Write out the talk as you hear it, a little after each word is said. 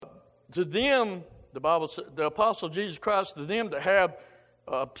To them, the Bible says, the apostle Jesus Christ, to them that have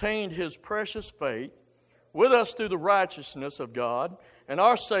obtained his precious faith, with us through the righteousness of God and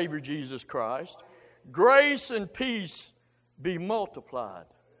our Savior Jesus Christ, grace and peace be multiplied.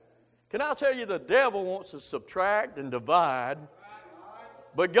 Can I tell you, the devil wants to subtract and divide,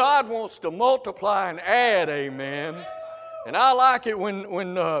 but God wants to multiply and add, amen. And I like it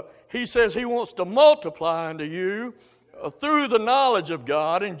when he says he wants to multiply unto you through the knowledge of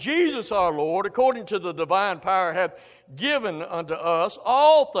God. And Jesus our Lord, according to the divine power, hath given unto us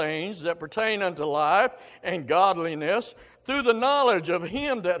all things that pertain unto life and godliness, through the knowledge of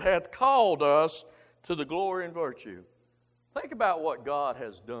him that hath called us to the glory and virtue. Think about what God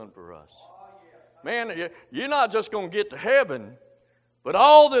has done for us. Man, you're not just going to get to heaven, but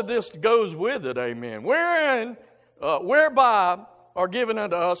all that this goes with it, amen. Whereby are given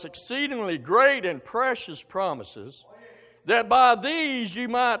unto us exceedingly great and precious promises, that by these you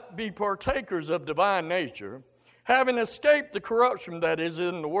might be partakers of divine nature, having escaped the corruption that is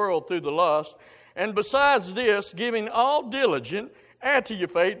in the world through the lust, and besides this, giving all diligence, add to your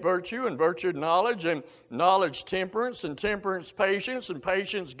faith virtue, and virtue knowledge, and knowledge temperance, and temperance patience, and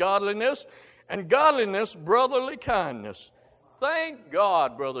patience godliness, and godliness brotherly kindness. Thank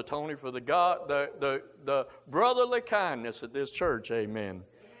God, Brother Tony, for the brotherly kindness at this church, amen.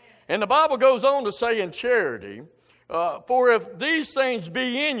 And the Bible goes on to say in charity, for if these things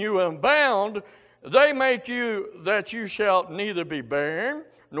be in you and abound, they make you that you shall neither be barren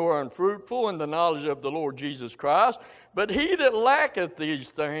nor unfruitful in the knowledge of the Lord Jesus Christ. But he that lacketh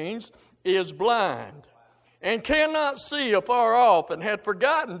these things is blind, and cannot see afar off, and hath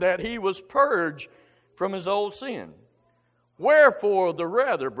forgotten that he was purged from his old sin. Wherefore, the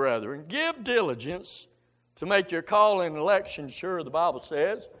rather, brethren, give diligence to make your call and election sure, the Bible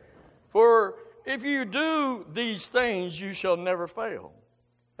says. For if you do these things, you shall never fail.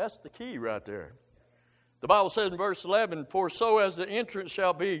 That's the key right there. The Bible says in verse 11, for so as the entrance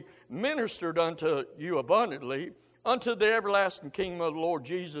shall be ministered unto you abundantly, unto the everlasting kingdom of the Lord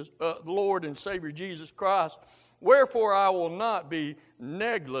Jesus, Lord and Savior Jesus Christ. Wherefore I will not be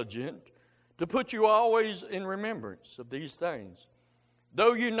negligent to put you always in remembrance of these things.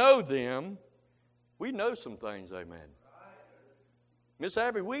 Though you know them, we know some things, amen. Miss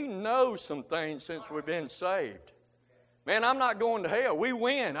Abby, we know some things since we've been saved. Man, I'm not going to hell. We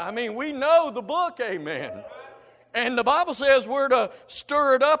win. I mean, we know the book, amen. And the Bible says we're to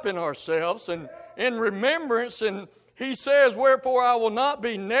stir it up in ourselves and in remembrance. And he says, wherefore I will not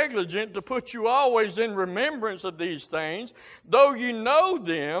be negligent to put you always in remembrance of these things, though you know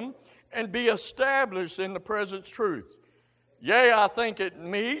them, and be established in the present truth. Yea, I think it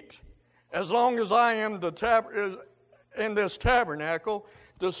meet, as long as I am in this tabernacle,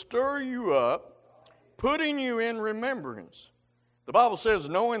 to stir you up, putting you in remembrance. The Bible says,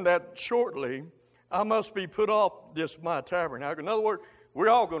 knowing that shortly I must be put off this my tabernacle. In other words, we're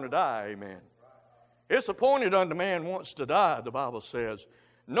all going to die, amen. It's appointed unto man once to die, the Bible says.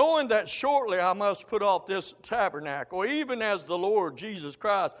 Knowing that shortly I must put off this tabernacle, even as the Lord Jesus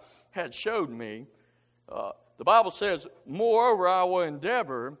Christ had showed me. The Bible says, moreover I will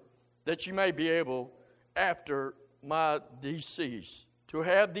endeavor that you may be able, after my decease, to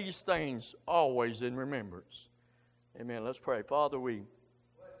have these things always in remembrance. Amen. Let's pray. Father, we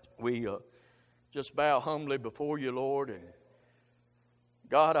just bow humbly before you, Lord. And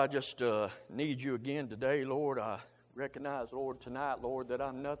God, I just need you again today, Lord. I recognize, Lord, tonight, Lord, that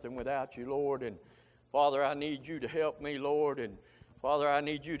I'm nothing without you, Lord. And Father, I need you to help me, Lord. And Father, I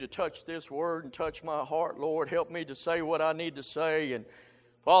need you to touch this word and touch my heart, Lord. Help me to say what I need to say. And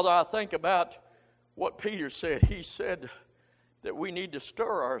Father, I think about what Peter said. He said that we need to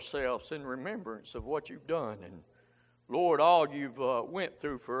stir ourselves in remembrance of what you've done. And Lord, all you've went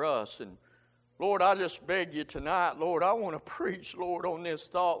through for us. And Lord, I just beg you tonight, Lord, I want to preach, Lord, on this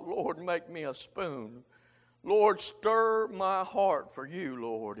thought. Lord, make me a spoon. Lord, stir my heart for you,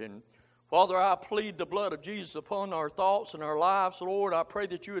 Lord. And Father, I plead the blood of Jesus upon our thoughts and our lives, Lord. I pray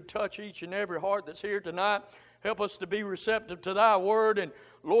that you would touch each and every heart that's here tonight. Help us to be receptive to thy word. And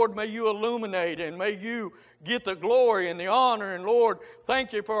Lord, may you illuminate and may you get the glory and the honor. And Lord,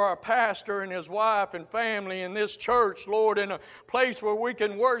 thank you for our pastor and his wife and family in this church, Lord, in a place where we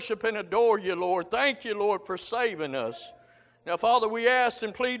can worship and adore you, Lord. Thank you, Lord, for saving us. Now, Father, we ask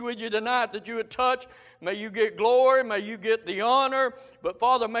and plead with you tonight that you would touch. May you get glory. May you get the honor. But,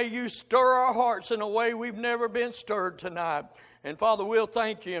 Father, may you stir our hearts in a way we've never been stirred tonight. And, Father, we'll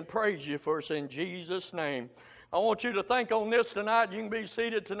thank you and praise you for us in Jesus' name. I want you to think on this tonight. You can be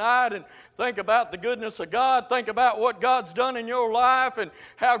seated tonight and think about the goodness of God. Think about what God's done in your life and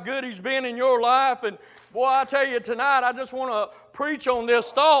how good he's been in your life. And Boy, I tell you tonight, I just want to preach on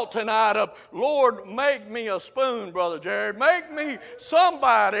this thought tonight of, Lord, make me a spoon, Brother Jared. Make me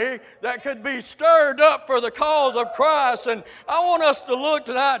somebody that could be stirred up for the cause of Christ. And I want us to look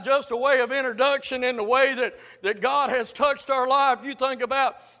tonight just a way of introduction in the way that God has touched our life. You think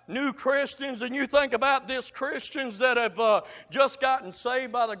about new Christians and you think about these Christians that have just gotten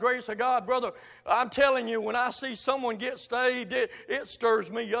saved by the grace of God. Brother, I'm telling you, when I see someone get saved, it stirs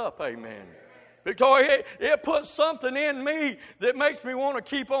me up, amen. Victoria, it puts something in me that makes me want to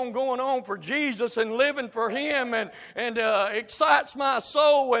keep on going on for Jesus and living for Him and excites my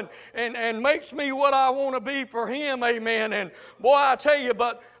soul and makes me what I want to be for Him, amen. And boy, I tell you,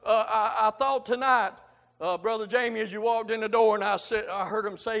 but I thought tonight, Brother Jamie, as you walked in the door, and I heard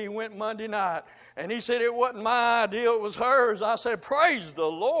him say he went Monday night, and he said it wasn't my idea, it was hers. I said, praise the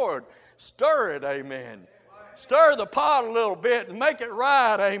Lord, stir it, amen. Stir the pot a little bit and make it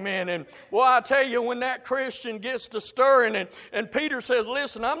right, amen. And well, I tell you, when that Christian gets to stirring, and Peter says,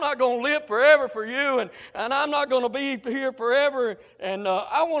 listen, I'm not going to live forever for you, and I'm not going to be here forever, and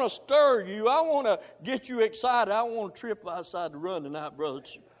I want to stir you. I want to get you excited. I want to trip outside to run tonight, Brother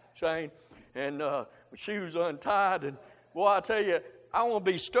Shane. And my shoes untied, and boy, I tell you, I want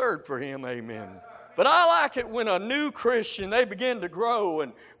to be stirred for him, amen. But I like it when a new Christian, they begin to grow.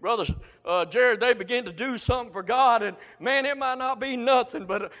 And Brother Jared, they begin to do something for God. And man, it might not be nothing.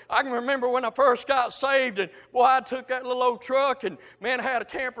 But I can remember when I first got saved. And boy, I took that little old truck. And man, I had a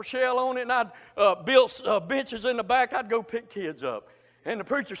camper shell on it. And I'd built benches in the back. I'd go pick kids up. And the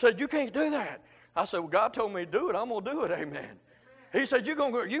preacher said, you can't do that. I said, well, God told me to do it. I'm going to do it, amen. He said, you're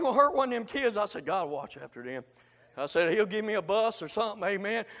going to hurt one of them kids. I said, God, watch after them. I said, He'll give me a bus or something,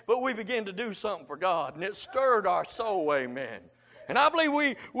 amen. But we began to do something for God, and it stirred our soul, amen. And I believe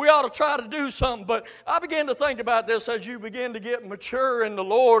we ought to try to do something. But I began to think about this as you begin to get mature in the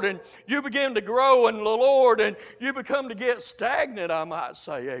Lord, and you begin to grow in the Lord, and you become to get stagnant, I might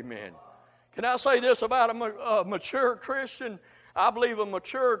say, amen. Can I say this about a mature Christian? I believe a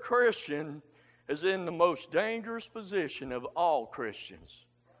mature Christian is in the most dangerous position of all Christians.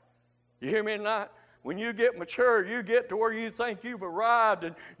 You hear me tonight? When you get mature, you get to where you think you've arrived,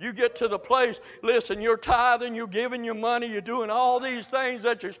 and you get to the place, listen, you're tithing, you're giving your money, you're doing all these things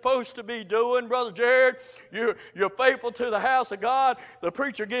that you're supposed to be doing, Brother Jared. You're faithful to the house of God. The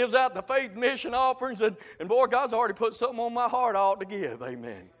preacher gives out the faith mission offerings, and boy, God's already put something on my heart I ought to give,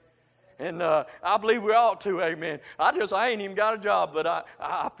 amen. And I believe we ought to, amen. I ain't even got a job, but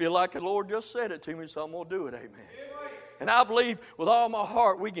I feel like the Lord just said it to me, so I'm going to do it, amen. And I believe with all my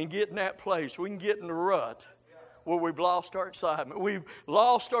heart we can get in that place. We can get in the rut where we've lost our excitement. We've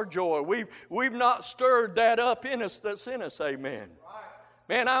lost our joy. We've not stirred that up in us that's in us, amen.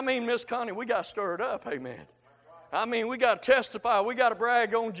 Man, I mean, Miss Connie, we got stirred up, amen. I mean, we got to testify. We got to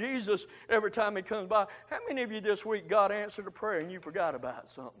brag on Jesus every time He comes by. How many of you this week God answered a prayer and you forgot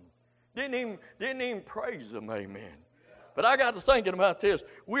about something? Didn't even praise Him, amen. But I got to thinking about this.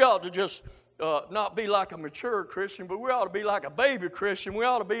 We ought to just not be like a mature Christian, but we ought to be like a baby Christian. We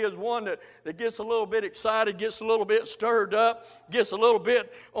ought to be as one that gets a little bit excited, gets a little bit stirred up, gets a little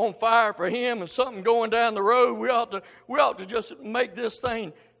bit on fire for Him, and something going down the road. We ought to just make this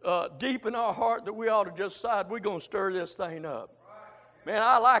thing deep in our heart that we ought to just decide we're going to stir this thing up. Man,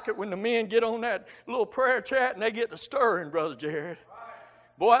 I like it when the men get on that little prayer chat and they get to stirring, Brother Jared.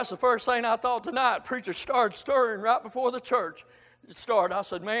 Boy, that's the first thing I thought tonight. Preacher started stirring right before the church started. I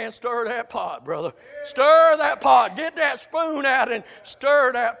said, man, stir that pot, brother. Stir that pot. Get that spoon out and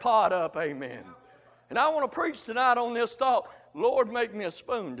stir that pot up, amen. And I want to preach tonight on this thought, Lord, make me a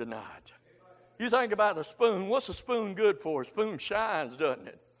spoon tonight. You think about the spoon. What's a spoon good for? A spoon shines, doesn't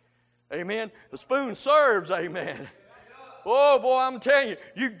it? Amen. The spoon serves, amen. Oh, boy, I'm telling you,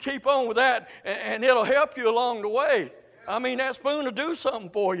 you can keep on with that, and it'll help you along the way. I mean, that spoon will do something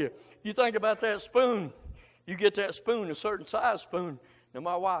for you. You think about that spoon. You get that spoon, a certain size spoon. Now,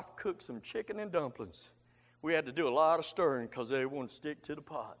 my wife cooked some chicken and dumplings. We had to do a lot of stirring because they wouldn't stick to the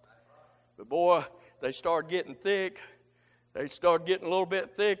pot. But, boy, they started getting thick. They started getting a little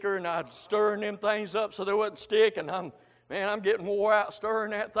bit thicker, and I'd stirring them things up so they wouldn't stick. And I'm getting wore out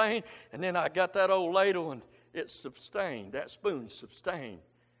stirring that thing. And then I got that old ladle, and it sustained. That spoon sustained.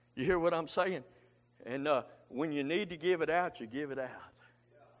 You hear what I'm saying? And when you need to give it out, you give it out.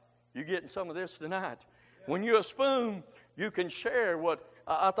 You're getting some of this tonight. When you're a spoon, you can share what...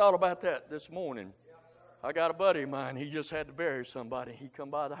 I thought about that this morning. I got a buddy of mine. He just had to bury somebody. He come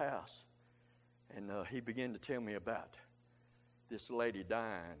by the house, and he began to tell me about this lady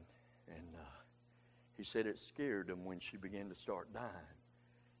dying. And he said it scared him when she began to start dying.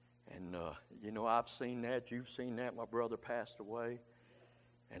 And, I've seen that. You've seen that. My brother passed away.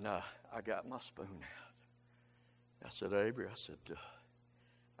 And I got my spoon out. I said, Avery, I said,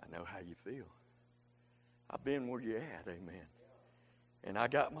 I know how you feel. I've been where you're at, amen. And I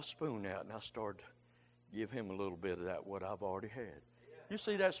got my spoon out and I started to give him a little bit of that, what I've already had. You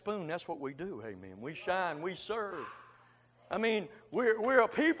see that spoon, that's what we do, amen. We shine, we serve. I mean, we're a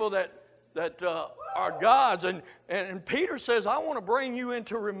people that are God's. And Peter says, I want to bring you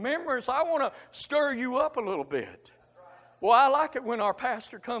into remembrance. I want to stir you up a little bit. Well, I like it when our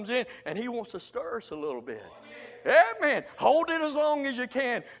pastor comes in and he wants to stir us a little bit. Amen. Hold it as long as you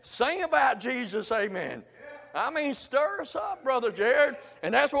can. Sing about Jesus, amen. I mean, stir us up, Brother Jared.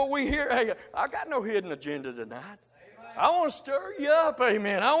 And that's what we hear. Hey, I got no hidden agenda tonight. I want to stir you up,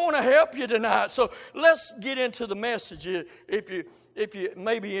 amen. I want to help you tonight. So let's get into the message. If you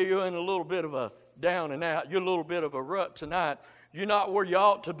maybe you're in a little bit of a down and out, you're a little bit of a rut tonight. You're not where you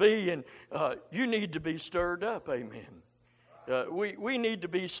ought to be, and you need to be stirred up, amen. We need to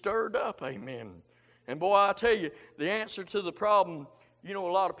be stirred up, amen. And boy, I tell you, the answer to the problem, you know,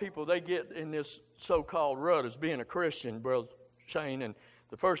 a lot of people, they get in this so-called rut as being a Christian, Brother Shane, and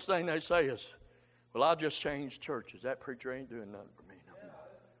the first thing they say is, well, I just changed churches. That preacher ain't doing nothing for me no more.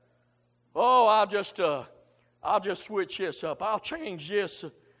 Oh, I'll just switch this up. I'll change this.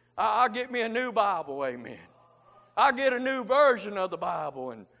 I'll get me a new Bible, amen. I'll get a new version of the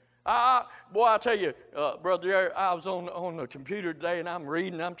Bible. And boy, I tell you, Brother Jerry, I was on the computer today and I'm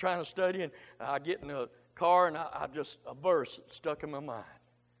reading, I'm trying to study, and I get in the car and I just, a verse stuck in my mind.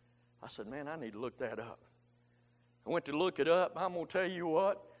 I said, man, I need to look that up. I went to look it up. I'm going to tell you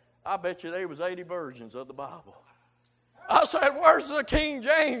what, I bet you there was 80 versions of the Bible. I said, where's the King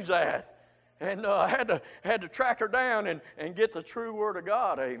James at? And I had to track her down and get the true Word of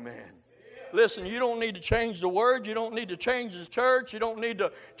God, amen. Listen, you don't need to change the Word. You don't need to change the church. You don't need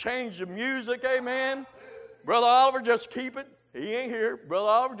to change the music, amen. Brother Oliver, just keep it. He ain't here. Brother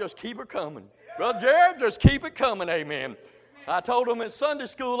Oliver, just keep it coming. Brother Jared, just keep it coming, amen. I told him at Sunday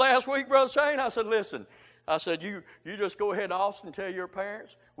school last week, Brother Shane, I said, listen, I said, you just go ahead to Austin and tell your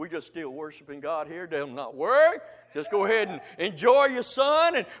parents, we just still worshiping God here. They'll not worry. Just go ahead and enjoy your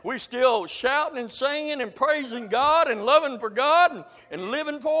son, and we still shouting and singing and praising God and loving for God and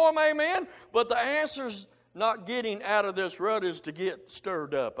living for Him, amen. But the answer's not getting out of this rut is to get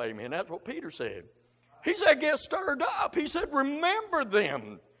stirred up, amen. That's what Peter said. He said, get stirred up. He said, remember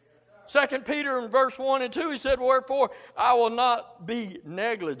them. 2 Peter in verse 1 and 2, he said, wherefore I will not be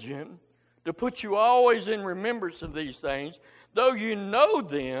negligent to put you always in remembrance of these things, though you know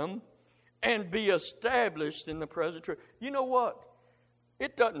them, and be established in the present truth. You know what?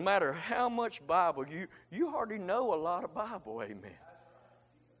 It doesn't matter how much Bible you already know a lot of Bible, amen.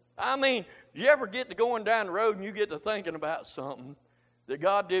 I mean, you ever get to going down the road and you get to thinking about something that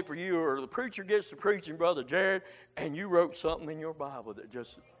God did for you, or the preacher gets to preaching, Brother Jared, and you wrote something in your Bible that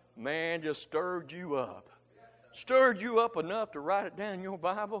just stirred you up. Stirred you up enough to write it down in your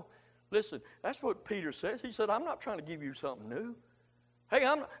Bible. Listen, that's what Peter says. He said, I'm not trying to give you something new. Hey,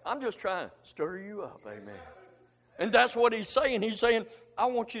 I'm just trying to stir you up, amen. And that's what he's saying. He's saying, I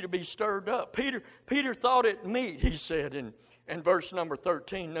want you to be stirred up. Peter thought it meet, he said in verse number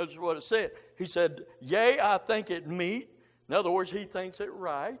 13. Notice what it said. He said, yea, I think it meet. In other words, he thinks it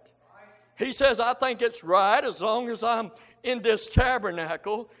right. He says, I think it's right as long as I'm in this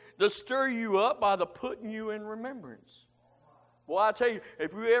tabernacle to stir you up by the putting you in remembrance. Well, I tell you,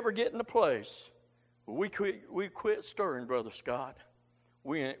 if we ever get in a place where we quit stirring, Brother Scott,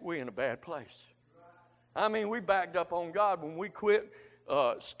 we in a bad place. I mean, we backed up on God when we quit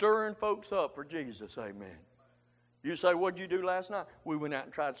stirring folks up for Jesus, amen. You say, what'd you do last night? We went out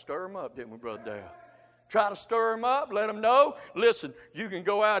and tried to stir them up, didn't we, Brother Dale? Try to stir them up, let them know. Listen, you can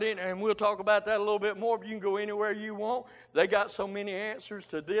go out in, and we'll talk about that a little bit more, but you can go anywhere you want. They got so many answers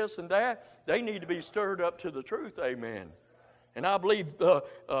to this and that. They need to be stirred up to the truth, amen. And I believe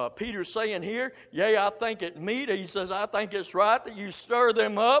Peter's saying here, yea, I think it meet. He says, I think it's right that you stir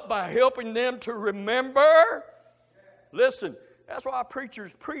them up by helping them to remember. Listen, that's why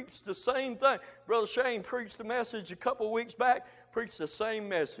preachers preach the same thing. Brother Shane preached the message a couple of weeks back, preached the same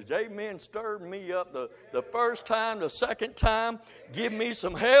message. Amen. Stirred me up the first time, the second time. Give me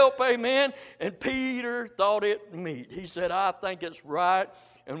some help, amen. And Peter thought it meet. He said, I think it's right.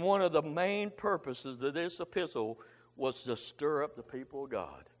 And one of the main purposes of this epistle was to stir up the people of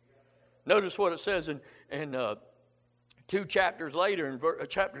God. Notice what it says in 2 chapters later, in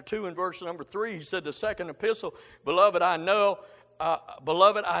chapter 2 and verse number 3, he said, the second epistle, beloved, I now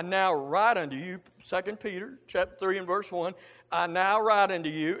write unto you, 2 Peter chapter 3 and verse 1, I now write unto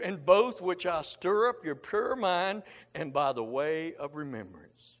you, in both which I stir up your pure mind, and by the way of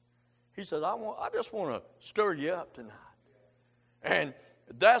remembrance. He says, I just want to stir you up tonight. And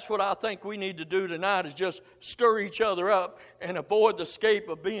That's what I think we need to do tonight, is just stir each other up and avoid the escape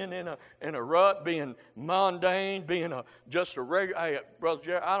of being in a rut, being mundane, being just a regular. Hey, Brother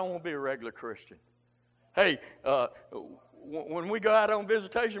Jerry, I don't want to be a regular Christian. Hey, when we go out on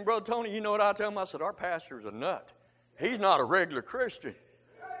visitation, Brother Tony, you know what I tell him? I said, our pastor's a nut. He's not a regular Christian.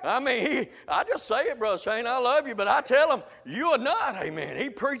 I mean, I just say it, Brother Shane, I love you, but I tell him, you a nut, amen. He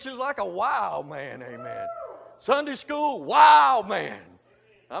preaches like a wild man, amen. Sunday school, wild man.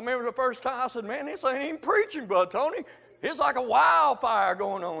 I remember the first time I said, man, this ain't even preaching, Brother Tony. It's like a wildfire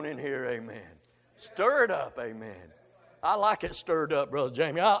going on in here, amen. Stir it up, amen. I like it stirred up, Brother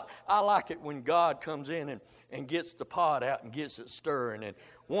Jamie. I like it when God comes in and gets the pot out and gets it stirring. And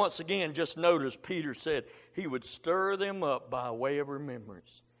once again, just notice Peter said he would stir them up by way of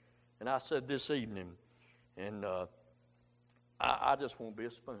remembrance. And I said this evening, and I just won't be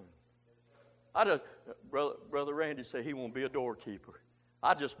a spoon. Brother Randy said he won't be a doorkeeper.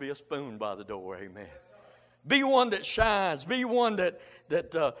 I'll just be a spoon by the door, amen. Be one that shines. Be one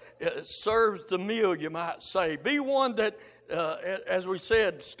that serves the meal, you might say. Be one that, as we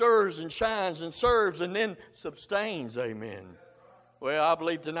said, stirs and shines and serves and then sustains, amen. Well, I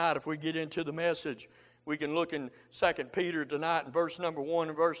believe tonight if we get into the message, we can look in 2 Peter tonight in verse number 1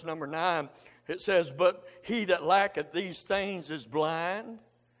 and verse number 9. It says, but he that lacketh these things is blind.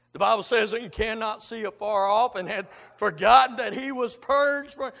 The Bible says he cannot see afar off and had forgotten that he was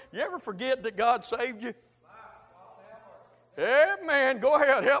purged from. You ever forget that God saved you? Amen. Go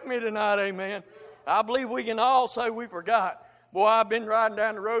ahead, help me tonight, amen. I believe we can all say we forgot. Boy, I've been riding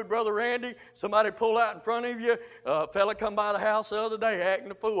down the road, Brother Randy. Somebody pulled out in front of you. A fella come by the house the other day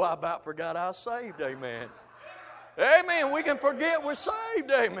acting a fool. I about forgot I was saved, amen. Amen. We can forget we're saved,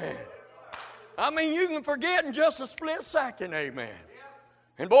 amen. I mean, you can forget in just a split second, amen.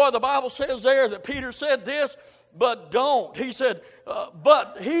 And boy, the Bible says there that Peter said this, but don't. He said,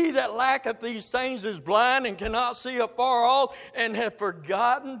 but he that lacketh these things is blind and cannot see afar off and hath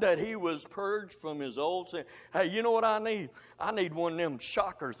forgotten that he was purged from his old sin. Hey, you know what I need? I need one of them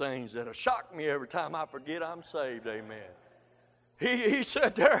shocker things that'll shock me every time I forget I'm saved, amen. He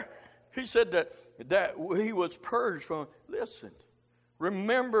said there, he said that he was purged from, listen,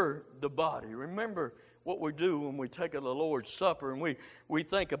 remember the body, remember what we do when we take of the Lord's Supper and we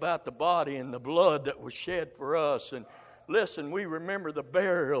think about the body and the blood that was shed for us. And listen, we remember the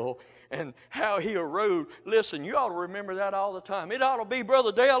burial and how he arose. Listen, you ought to remember that all the time. It ought to be,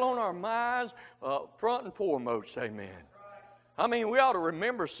 Brother Dale, on our minds, front and foremost, amen. I mean, we ought to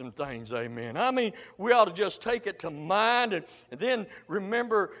remember some things, amen. I mean, we ought to just take it to mind and then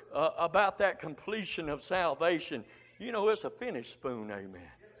remember about that completion of salvation. You know, it's a finished spoon, amen.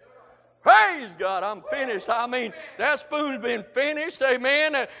 Praise God, I'm finished. I mean, that spoon's been finished,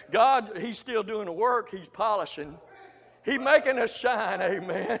 amen. God, he's still doing the work. He's polishing. He's making us shine,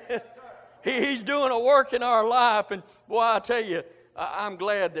 amen. He's doing a work in our life. And boy, I tell you, I'm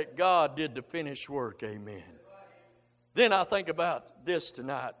glad that God did the finished work, amen. Then I think about this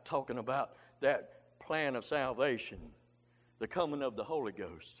tonight, talking about that plan of salvation, the coming of the Holy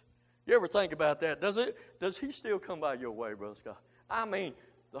Ghost. You ever think about that? Does he still come by your way, Brother Scott? I mean,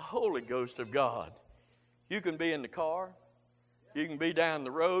 the Holy Ghost of God. You can be in the car. You can be down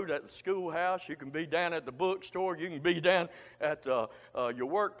the road at the schoolhouse. You can be down at the bookstore. You can be down at your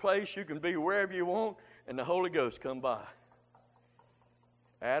workplace. You can be wherever you want, and the Holy Ghost come by.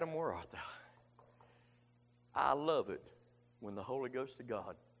 Adam, where art thou? I love it when the Holy Ghost of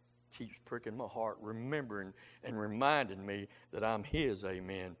God keeps pricking my heart, remembering and reminding me that I'm his,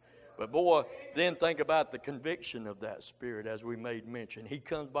 amen. But boy, then think about the conviction of that Spirit as we made mention. He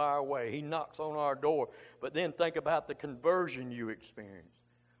comes by our way. He knocks on our door. But then think about the conversion you experience.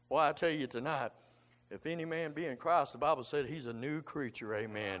 Well, I tell you tonight, if any man be in Christ, the Bible said he's a new creature,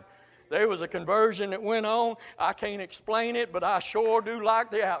 amen. There was a conversion that went on. I can't explain it, but I sure do like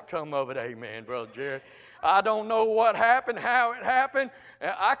the outcome of it, amen, Brother Jared. I don't know what happened, how it happened.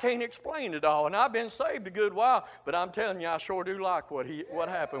 I can't explain it all. And I've been saved a good while, but I'm telling you, I sure do like what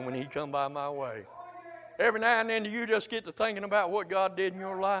happened when he come by my way. Every now and then, do you just get to thinking about what God did in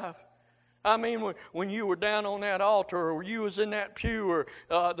your life? I mean, when you were down on that altar, or you was in that pew, or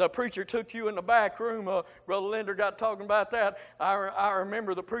the preacher took you in the back room, Brother Linder got talking about that. I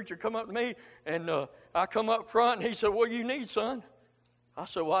remember the preacher come up to me, and I come up front, and he said, "What do you need, son?" I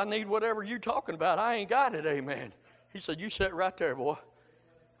said, "Well, I need whatever you're talking about. I ain't got it, amen." He said, "You sit right there, boy."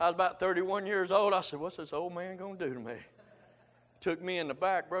 I was about 31 years old. I said, "What's this old man going to do to me?" Took me in the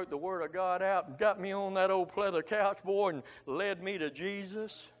back, broke the Word of God out, and got me on that old pleather couch, boy, and led me to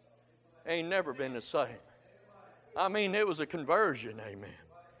Jesus. Ain't never been the same. I mean, it was a conversion, amen.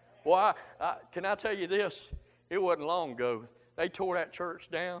 Well, can I tell you this? It wasn't long ago. they tore that church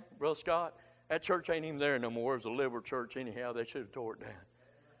down, Brother Scott. That church ain't even there no more. It was a liberal church anyhow. They should have tore it down.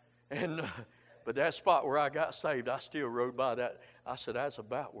 And but that spot where I got saved, I still rode by that. I said, that's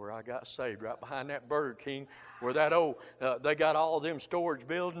about where I got saved, right behind that Burger King, where that old, they got all them storage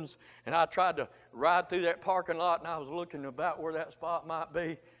buildings. And I tried to ride through that parking lot, and I was looking about where that spot might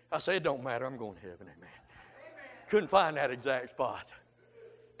be. I said, it don't matter. I'm going to heaven, amen. Couldn't find that exact spot.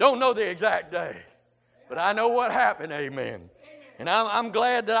 Don't know the exact day, but I know what happened, amen. And I'm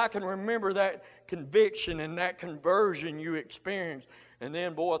glad that I can remember that conviction and that conversion you experienced. And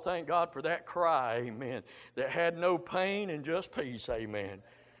then, boy, thank God for that cry, amen, that had no pain and just peace, amen.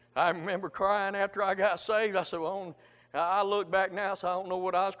 I remember crying after I got saved. I said, well, I look back now, so I don't know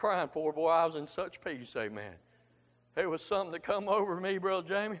what I was crying for. Boy, I was in such peace, amen. It was something that come over me, Brother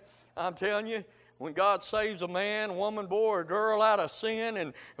Jamie. I'm telling you, when God saves a man, woman, boy, or girl out of sin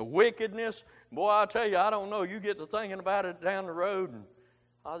and wickedness, boy, I tell you, I don't know. You get to thinking about it down the road, and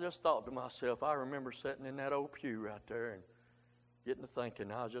I just thought to myself, I remember sitting in that old pew right there and getting to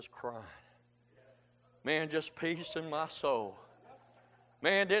thinking, I was just crying. Man, just peace in my soul.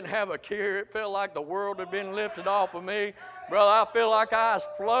 Man, didn't have a care. It felt like the world had been lifted off of me. Brother, I feel like I was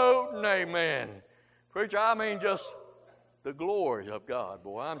floating, amen. Preacher, I mean just the glory of God,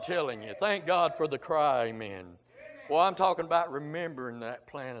 boy. I'm telling you. Thank God for the cry, amen. Well, I'm talking about remembering that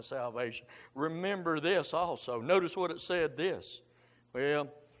plan of salvation. Remember this also. Notice what it said this. Well,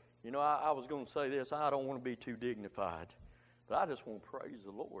 you know, I was going to say this. I don't want to be too dignified. But I just want to praise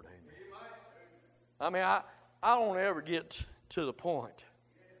the Lord, amen. I mean, I don't ever get to the point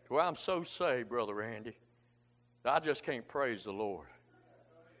where I'm so saved, Brother Randy, that I just can't praise the Lord.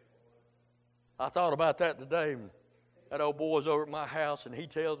 I thought about that today. That old boy's over at my house, and he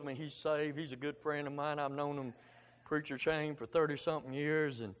tells me he's saved. He's a good friend of mine. I've known him, Preacher Shane, for 30-something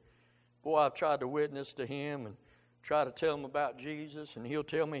years. And, boy, I've tried to witness to him and try to tell him about Jesus, and he'll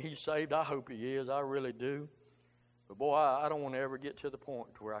tell me he's saved. I hope he is. I really do. But, boy, I don't want to ever get to the point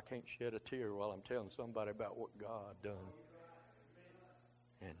where I can't shed a tear while I'm telling somebody about what God done.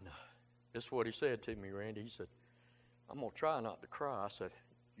 And this is what he said to me, Randy. He said, I'm going to try not to cry. I said,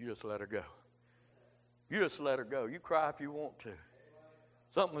 you just let her go. You just let her go. You cry if you want to.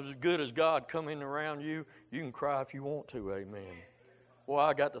 Something as good as God coming around you, you can cry if you want to, amen. Well,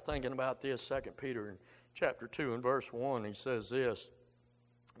 I got to thinking about this, 2 Peter in chapter 2 and verse 1. He says this,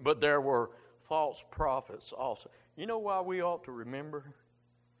 but there were false prophets also. You know why we ought to remember?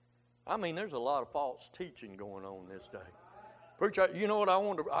 I mean, there's a lot of false teaching going on this day. Preacher, you know what I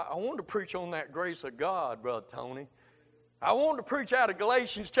wanted to preach on that grace of God, Brother Tony. I wanted to preach out of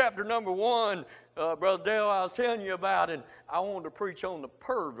Galatians chapter number 1, Brother Dale, I was telling you about, and I wanted to preach on the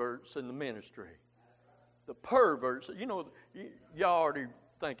perverts in the ministry. The perverts, you know, y'all already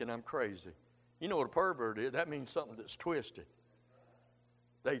thinking I'm crazy. You know what a pervert is? That means something that's twisted.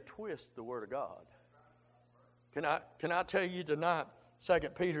 They twist the Word of God. Can I tell you tonight, 2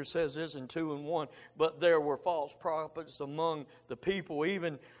 Peter says this in 2 and 1, but there were false prophets among the people,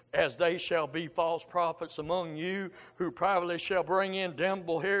 even as they shall be false prophets among you, who privately shall bring in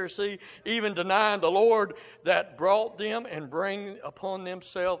damnable heresy, even denying the Lord that brought them, and bring upon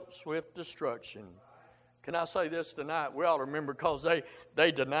themselves swift destruction. Can I say this tonight? We ought to remember, because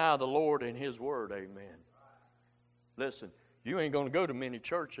they deny the Lord and His Word, amen. Listen, you ain't going to go to many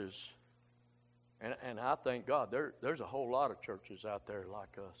churches, and I thank God there's a whole lot of churches out there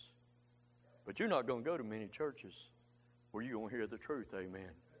like us. But you're not going to go to many churches where you're going to hear the truth,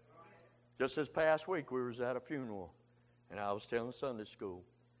 amen. Just this past week, we was at a funeral, and I was telling Sunday school.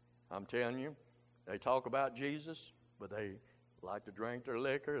 I'm telling you, they talk about Jesus, but they like to drink their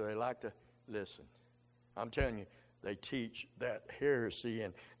liquor. They like to listen. I'm telling you, they teach that heresy,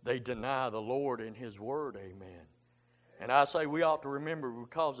 and they deny the Lord and His Word, amen. And I say we ought to remember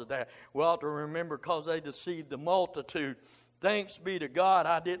because of that. We ought to remember because they deceived the multitude. Thanks be to God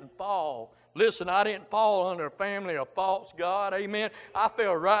I didn't fall. Listen, I didn't fall under a family of false God, amen. I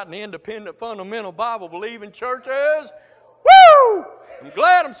fell right in the independent, fundamental, Bible-believing churches. Woo! I'm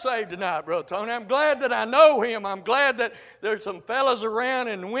glad I'm saved tonight, Brother Tony. I'm glad that I know Him. I'm glad that there's some fellas around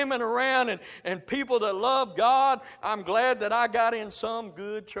and women around and people that love God. I'm glad that I got in some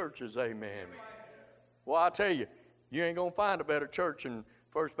good churches, amen. Well, I tell you, you ain't going to find a better church than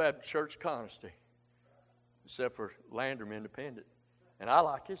First Baptist Church of Conisty, except for Landrum Independent. And I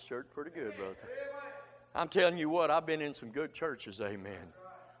like his church pretty good, brother. I'm telling you what, I've been in some good churches, amen.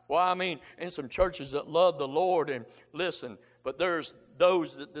 Well, I mean, in some churches that love the Lord and listen, but there's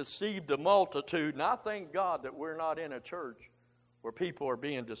those that deceive the multitude. And I thank God that we're not in a church where people are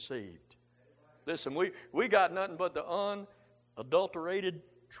being deceived. Listen, we got nothing but the unadulterated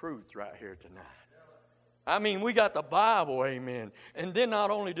truth right here tonight. I mean, we got the Bible, amen. And then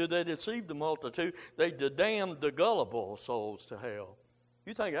not only do they deceive the multitude, they damn the gullible souls to hell.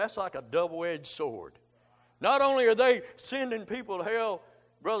 You think that's like a double-edged sword. Not only are they sending people to hell,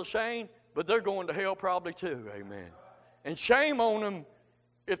 Brother Shane, but they're going to hell probably too, amen. And shame on them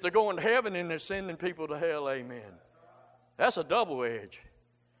if they're going to heaven and they're sending people to hell, amen. That's a double edge.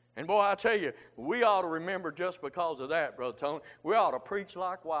 And boy, I tell you, we ought to remember just because of that, Brother Tony. We ought to preach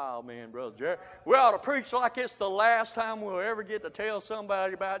like wild men, Brother Jerry. We ought to preach like it's the last time we'll ever get to tell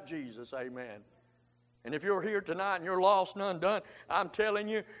somebody about Jesus, amen. And if you're here tonight and you're lost and undone, I'm telling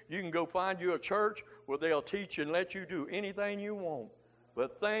you, you can go find you a church where they'll teach you and let you do anything you want.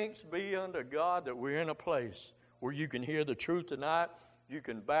 But thanks be unto God that we're in a place where you can hear the truth tonight. You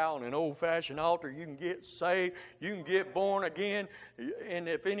can bow on an old-fashioned altar. You can get saved. You can get born again. And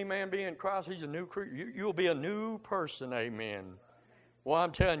if any man be in Christ, he's a new creature. You'll be a new person, amen. Well,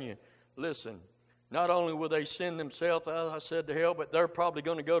 I'm telling you, listen, not only will they send themselves, as I said, to hell, but they're probably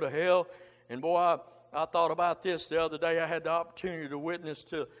going to go to hell. And boy, I thought about this the other day. I had the opportunity to witness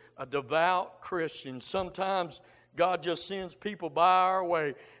to a devout Christian. Sometimes God just sends people by our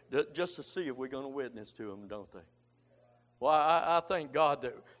way just to see if we're going to witness to them, don't they? Well, I thank God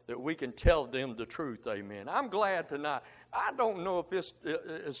that we can tell them the truth, amen. I'm glad tonight. I don't know if this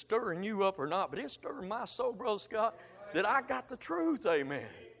is stirring you up or not, but it's stirring my soul, Brother Scott, that I got the truth, amen.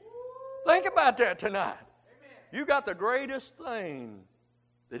 Think about that tonight. You got the greatest thing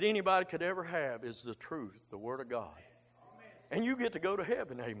that anybody could ever have is the truth, the Word of God. And you get to go to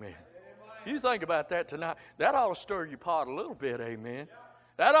heaven, amen. You think about that tonight. That ought to stir your pot a little bit, amen.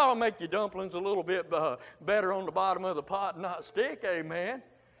 That ought to make your dumplings a little bit better on the bottom of the pot and not stick, amen.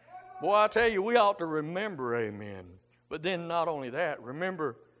 Boy, I tell you, we ought to remember, amen. But then not only that,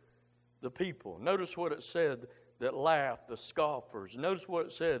 remember the people. Notice what it said that laughed, the scoffers. Notice what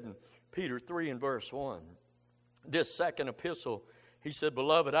it said in Peter 3 and verse 1. This second epistle, he said,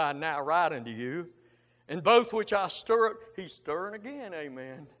 Beloved, I now write unto you, and both which I stir up, he's stirring again,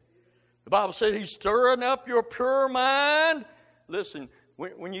 amen. The Bible said he's stirring up your pure mind. Listen,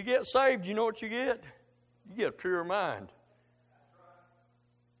 when you get saved, you know what you get? You get a pure mind.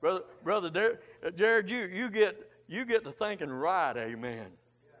 Brother Jared, you get to thinking right, amen.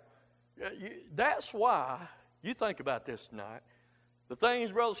 That's why, you think about this tonight, the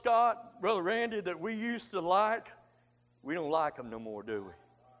things, Brother Scott, Brother Randy, that we used to like, we don't like them no more, do we?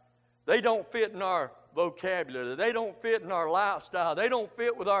 They don't fit in our vocabulary. They don't fit in our lifestyle. They don't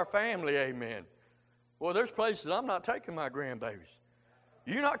fit with our family, amen. Well, there's places I'm not taking my grandbabies.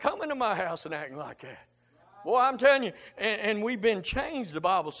 You're not coming to my house and acting like that. Boy, I'm telling you, and we've been changed, the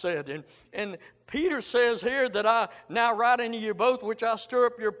Bible said. And Peter says here that I now write unto you both, which I stir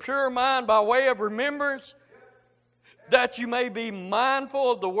up your pure mind by way of remembrance, that you may be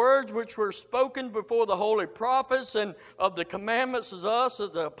mindful of the words which were spoken before the holy prophets and of the commandments of us as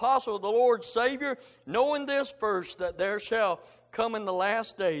the apostle of the Lord Savior, knowing this first, that there shall come in the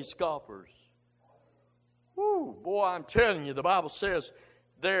last days scoffers. Woo, boy, I'm telling you, the Bible says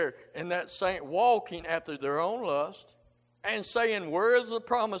there in that saint walking after their own lust and saying, where is the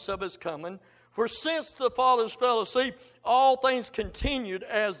promise of his coming? For since the fathers fell asleep, all things continued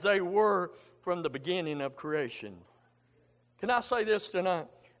as they were from the beginning of creation. Can I say this tonight?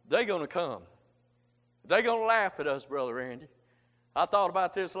 They're going to come. They're going to laugh at us, Brother Randy. I thought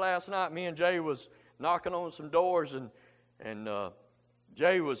about this last night. Me and Jay was knocking on some doors, and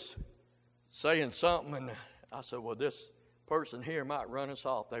Jay was saying something, and I said, well, this person here might run us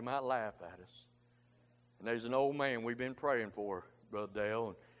off. They might laugh at us. And there's an old man we've been praying for, Brother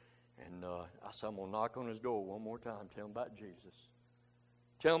Dale, and I said, I'm going to knock on his door one more time, tell him about Jesus.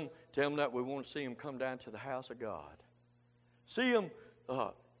 Tell him that we want to see him come down to the house of God. See him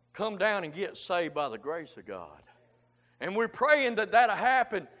come down and get saved by the grace of God. And we're praying that that'll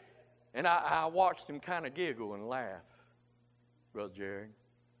happen. And I watched him kind of giggle and laugh, Brother Jerry.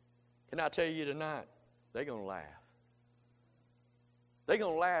 Can I tell you tonight, they're going to laugh. They're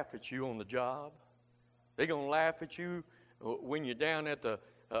going to laugh at you on the job. They're going to laugh at you when you're down at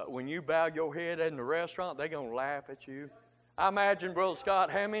when you bow your head in the restaurant. They're going to laugh at you. I imagine, Brother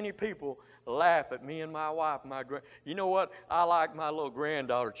Scott, how many people laugh at me and my wife. You know what? I like my little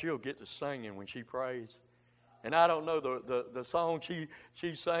granddaughter. She'll get to singing when she prays. And I don't know the song she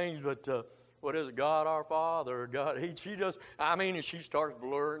sings, but what is it? God our Father. And she starts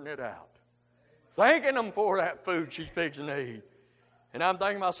blurting it out. Thanking them for that food she's fixing to eat. And I'm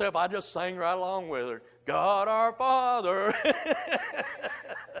thinking to myself, I just sang right along with her. God our Father.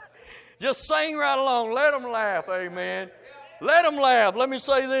 Just sing right along. Let them laugh. Amen. Let them laugh. Let me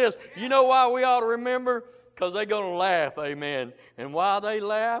say this. You know why we ought to remember? Because they're going to laugh, amen. And while they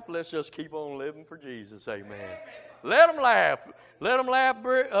laugh, let's just keep on living for Jesus, amen. Let them laugh. Let them laugh,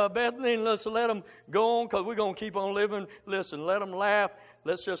 Bethany, and let's let them go on because we're going to keep on living. Listen, let them laugh.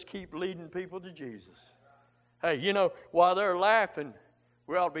 Let's just keep leading people to Jesus. Hey, you know, while they're laughing,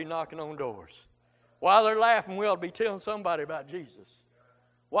 we ought to be knocking on doors. While they're laughing, we ought to be telling somebody about Jesus.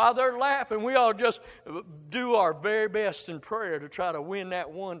 While they're laughing, we ought to just do our very best in prayer to try to win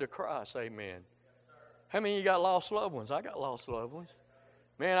that one to Christ, amen. How many of you got lost loved ones? I got lost loved ones.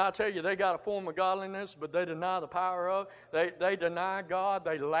 Man, I tell you, they got a form of godliness, but they deny the power of it. They deny God.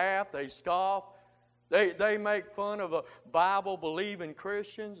 They laugh. They scoff. They make fun of Bible-believing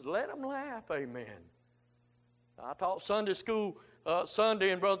Christians. Let them laugh, amen. I taught Sunday school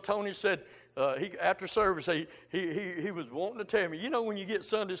Sunday, and Brother Tony said, after service, he was wanting to tell me, you know when you get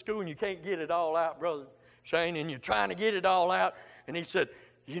Sunday school and you can't get it all out, Brother Shane, and you're trying to get it all out, and he said,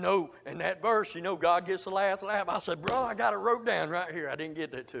 you know, in that verse, you know, God gets the last laugh. I said, bro, I got it wrote down right here. I didn't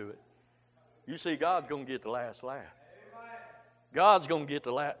get that to it. You see, God's going to get the last laugh. God's going to get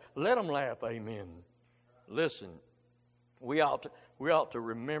the laugh. Let them laugh, amen. Listen, we ought to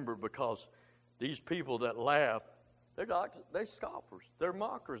remember because these people that laugh, they're scoffers. They're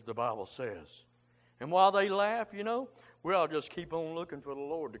mockers, the Bible says. And while they laugh, you know, we ought to just keep on looking for the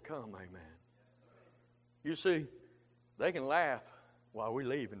Lord to come, amen. You see, they can laugh while we're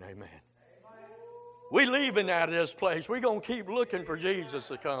leaving, amen. We're leaving out of this place. We're going to keep looking for Jesus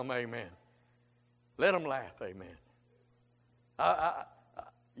to come, amen. Let them laugh, amen.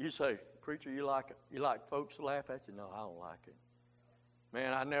 You say, preacher, you like folks to laugh at you? No, I don't like it.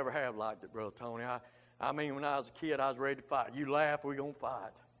 Man, I never have liked it, Brother Tony. I mean, when I was a kid, I was ready to fight. You laugh, we're going to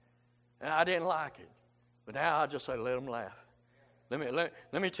fight. And I didn't like it. But now I just say, let them laugh.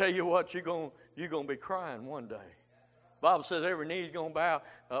 Let me tell you what, you're going to be crying one day. The Bible says every knee's going to bow.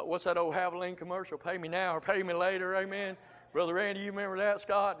 What's that old Havoline commercial? Pay me now or pay me later, amen. Brother Randy, you remember that,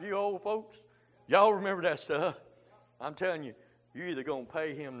 Scott? You old folks? Y'all remember that stuff? I'm telling you, you're either going to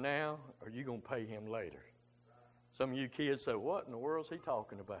pay him now or you're going to pay him later. Some of you kids say, what in the world is he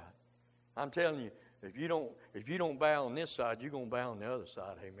talking about? I'm telling you, if you don't bow on this side, you're going to bow on the other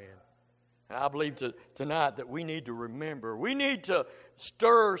side, amen. And I believe tonight that we need to remember. We need to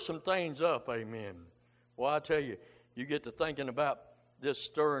stir some things up, amen. Well, I tell you, you get to thinking about this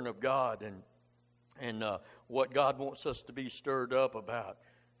stirring of God and what God wants us to be stirred up about.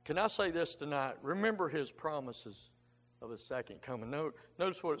 Can I say this tonight? Remember His promises of His second coming.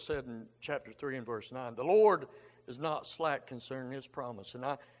 Notice what it said in chapter 3 and verse 9. The Lord is not slack concerning His promise. And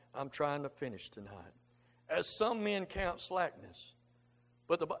I'm trying to finish tonight. As some men count slackness.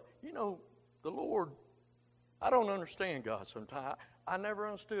 But the Lord, I don't understand God sometimes. I never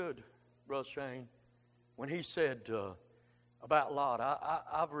understood, Brother Shane, when He said about Lot.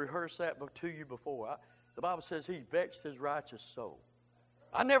 I've rehearsed that to you before. The Bible says He vexed His righteous soul.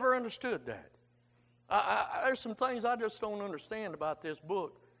 I never understood that. There's some things I just don't understand about this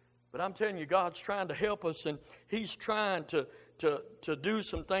book. But I'm telling you, God's trying to help us, and He's trying to do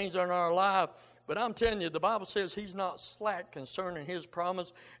some things in our life. But I'm telling you, the Bible says He's not slack concerning His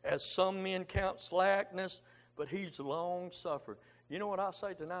promise, as some men count slackness, but He's long-suffering. You know what I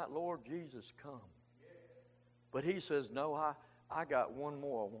say tonight? Lord Jesus, come. But He says, no, I got one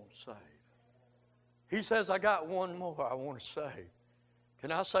more I want to save. He says, I got one more I want to save.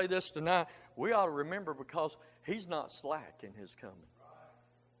 Can I say this tonight? We ought to remember because He's not slack in His coming.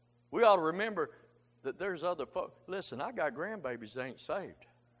 We ought to remember that there's other folks. Listen, I got grandbabies that ain't saved.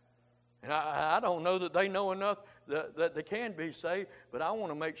 And I don't know that they know enough that they can be saved, but I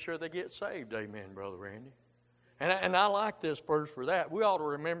want to make sure they get saved. Amen, Brother Randy. And I like this verse for that. We ought to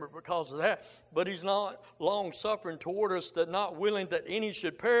remember it because of that. But He's not long-suffering toward us, that not willing that any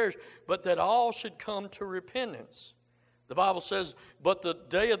should perish, but that all should come to repentance. The Bible says, but the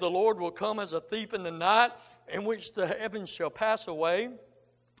day of the Lord will come as a thief in the night, in which the heavens shall pass away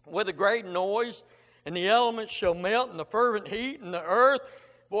with a great noise, and the elements shall melt, and the fervent heat, and the earth.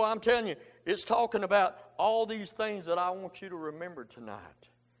 Boy, I'm telling you, it's talking about all these things that I want you to remember tonight.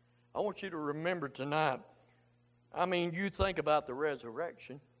 I want you to remember tonight. I mean, you think about the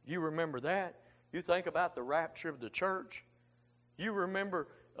resurrection. You remember that. You think about the rapture of the church. You remember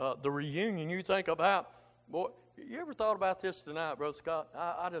the reunion. You think about, boy, you ever thought about this tonight, Brother Scott?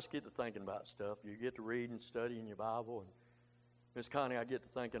 I just get to thinking about stuff. You get to read and study in your Bible. And Miss Connie, I get to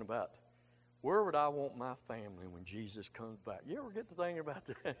thinking about, where would I want my family when Jesus comes back? You ever get to thinking about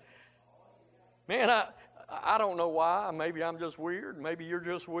that? Man, I don't know why. Maybe I'm just weird. Maybe you're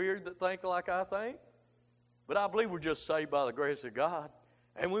just weird that think like I think. But I believe we're just saved by the grace of God.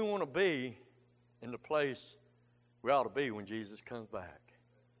 And we want to be in the place we ought to be when Jesus comes back.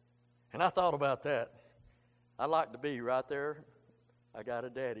 And I thought about that. I'd like to be right there. I got a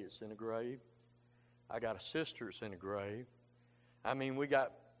daddy that's in a grave. I got a sister that's in a grave. I mean, we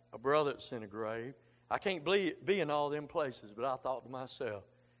got a brother that's in a grave. I can't be in all them places, but I thought to myself,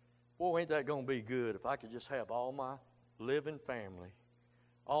 boy, ain't that going to be good if I could just have all my living family,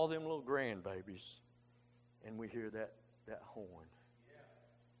 all them little grandbabies, and we hear that horn.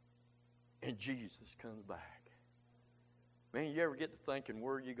 And Jesus comes back. Man, you ever get to thinking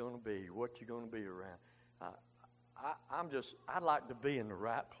where you're going to be, what you're going to be around? I'd like to be in the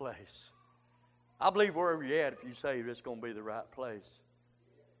right place. I believe wherever you're at, if you say it's going to be the right place.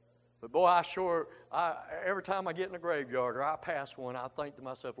 But boy, every time I get in a graveyard or I pass one, I think to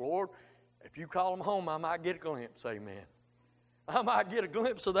myself, Lord, if you call them home, I might get a glimpse, amen. I might get a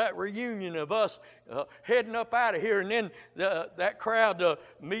glimpse of that reunion of us heading up out of here, and then that crowd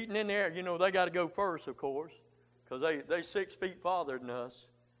meeting in there. You know, they got to go first, of course, because they 6 feet farther than us.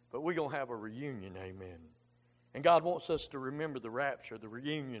 But we're going to have a reunion, amen. And God wants us to remember the rapture, the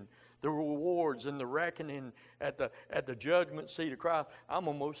reunion, the rewards, and the reckoning at the judgment seat of Christ. I'm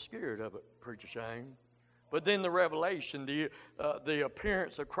almost scared of it, Preacher Shane. But then the revelation, the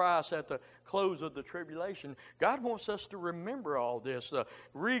appearance of Christ at the close of the tribulation. God wants us to remember all this. The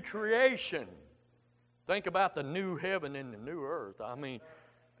recreation. Think about the new heaven and the new earth. I mean,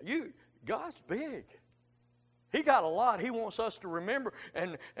 God's big. He got a lot He wants us to remember.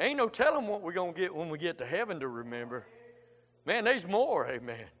 And ain't no telling what we're going to get when we get to heaven to remember. Man, there's more,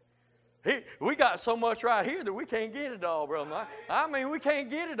 amen. We got so much right here that we can't get it all, brother. I mean, we can't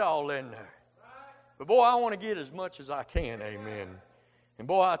get it all in there. But boy, I want to get as much as I can, amen. And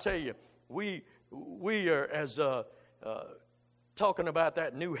boy, I tell you, we are as talking about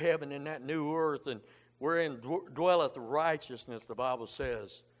that new heaven and that new earth, and wherein dwelleth righteousness, the Bible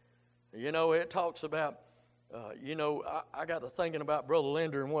says. You know, it talks about, I got to thinking about Brother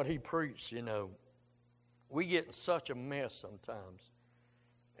Linder and what he preached, you know. We get in such a mess sometimes.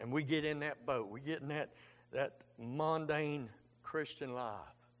 And we get in that boat. We get in that mundane Christian life.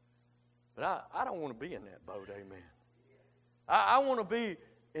 But I don't want to be in that boat, amen. I want to be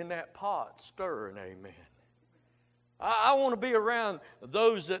in that pot stirring, amen. I want to be around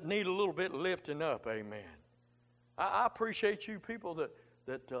those that need a little bit lifting up, amen. I appreciate you people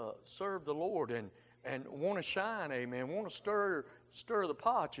that serve the Lord and want to shine, amen, want to stir the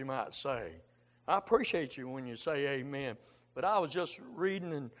pot, you might say. I appreciate you when you say amen. But I was just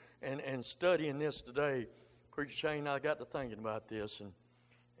reading and studying this today. Preacher Shane, I got to thinking about this, and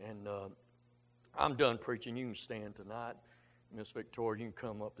I'm done preaching. You can stand tonight. Miss Victoria, you can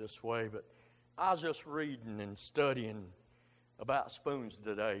come up this way. But I was just reading and studying about spoons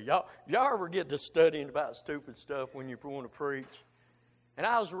today. Y'all ever get to studying about stupid stuff when you want to preach? And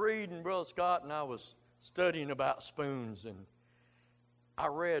I was reading, Brother Scott, and I was studying about spoons, and I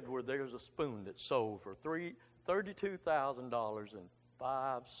read where there's a spoon that sold for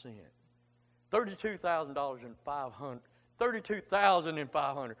 $32,000.05.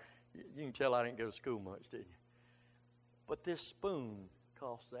 $32,500. You can tell I didn't go to school much, didn't you? But this spoon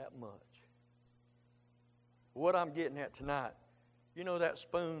costs that much. What I'm getting at tonight, you know that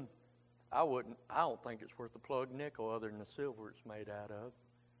spoon, I don't think it's worth a plug nickel other than the silver it's made out of.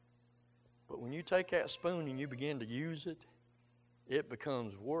 But when you take that spoon and you begin to use it, it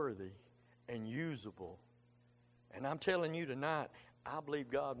becomes worthy and usable. And I'm telling you tonight, I believe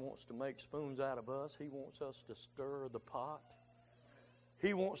God wants to make spoons out of us. He wants us to stir the pot.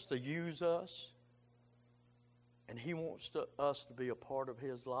 He wants to use us. And He wants us to be a part of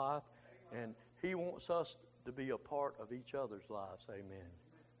His life. And He wants us to be a part of each other's lives. Amen.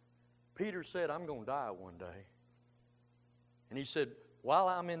 Peter said, I'm going to die one day. And he said, while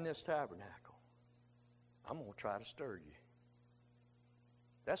I'm in this tabernacle, I'm going to try to stir you.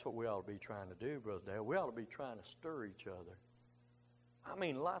 That's what we ought to be trying to do, Brother Dale. We ought to be trying to stir each other. I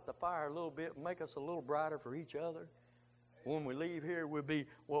mean, light the fire a little bit, make us a little brighter for each other. When we leave here, we'll be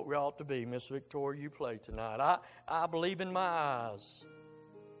what we ought to be. Miss Victoria, you play tonight. I believe in my eyes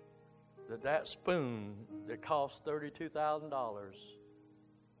that spoon that cost $32,000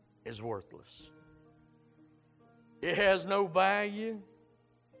 is worthless. It has no value,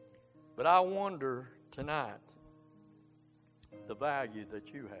 but I wonder tonight the value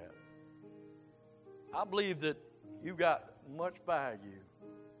that you have. I believe that you got much value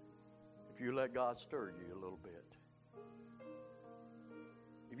if you let God stir you a little bit.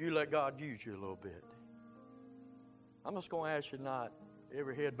 If you let God use you a little bit. I'm just going to ask you tonight,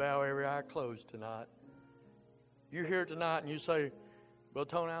 every head bow, every eye closed tonight. You're here tonight and you say, Brother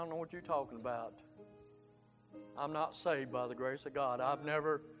Tony, I don't know what you're talking about. I'm not saved by the grace of God. I've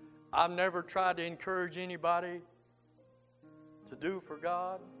never tried to encourage anybody to do for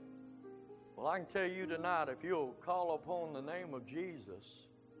God. Well, I can tell you tonight, if you'll call upon the name of Jesus,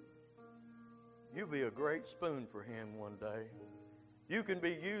 you'll be a great spoon for Him one day. You can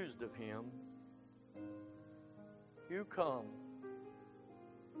be used of Him. You come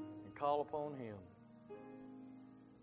and call upon Him.